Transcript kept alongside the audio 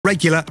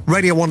regular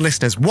Radio 1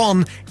 listeners.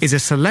 One is a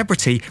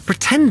celebrity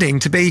pretending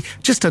to be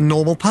just a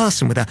normal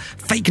person with a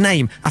fake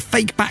name, a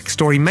fake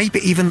backstory, maybe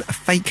even a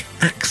fake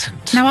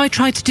accent. Now, I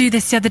tried to do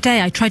this the other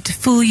day. I tried to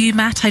fool you,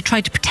 Matt. I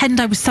tried to pretend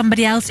I was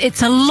somebody else.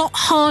 It's a lot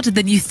harder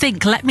than you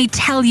think. Let me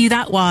tell you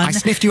that one. I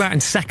sniffed you out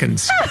in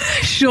seconds.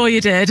 Sure you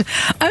did.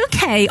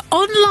 Okay,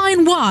 on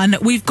line 1,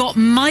 we've got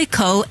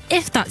Michael,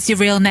 if that's your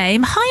real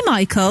name. Hi,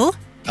 Michael.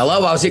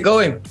 Hello, how's it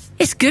going?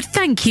 It's good,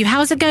 thank you.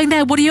 How's it going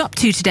there? What are you up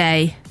to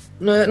today?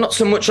 Not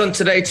so much on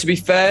today, to be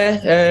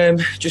fair.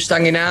 Just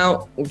hanging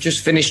out. We've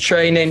just finished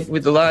training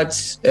with the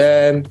lads.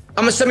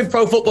 I'm a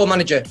semi-pro football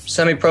manager.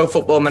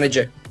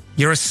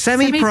 You're a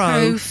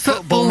semi-pro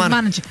football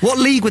manager. What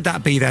league would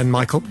that be then,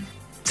 Michael?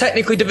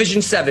 Technically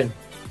Division 7.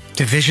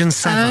 Division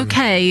 7.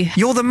 Okay.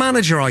 You're the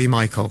manager, are you,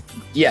 Michael?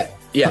 Yeah.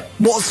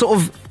 What sort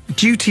of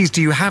duties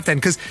do you have then?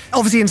 Because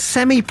obviously in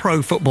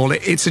semi-pro football,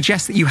 it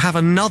suggests that you have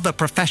another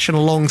profession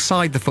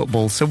alongside the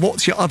football. So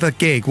what's your other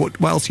gig?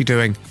 What else are you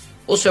doing?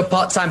 Also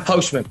part-time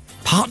postman.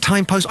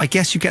 Part-time post. I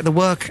guess you get the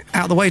work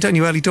out of the way, don't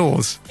you, early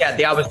doors? Yeah,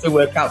 the hours do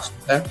work out.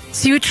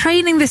 So you were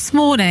training this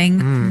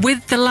morning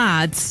with the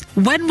lads.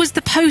 When was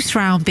the post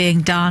round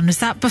being done? Was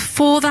that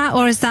before that,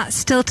 or is that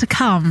still to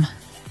come?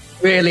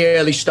 Really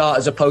early start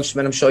as a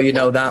postman, I'm sure you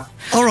know that.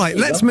 All right,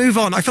 let's move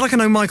on. I feel like I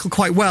know Michael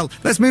quite well.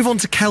 Let's move on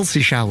to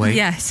Kelsey, shall we?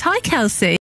 Yes. Hi, Kelsey.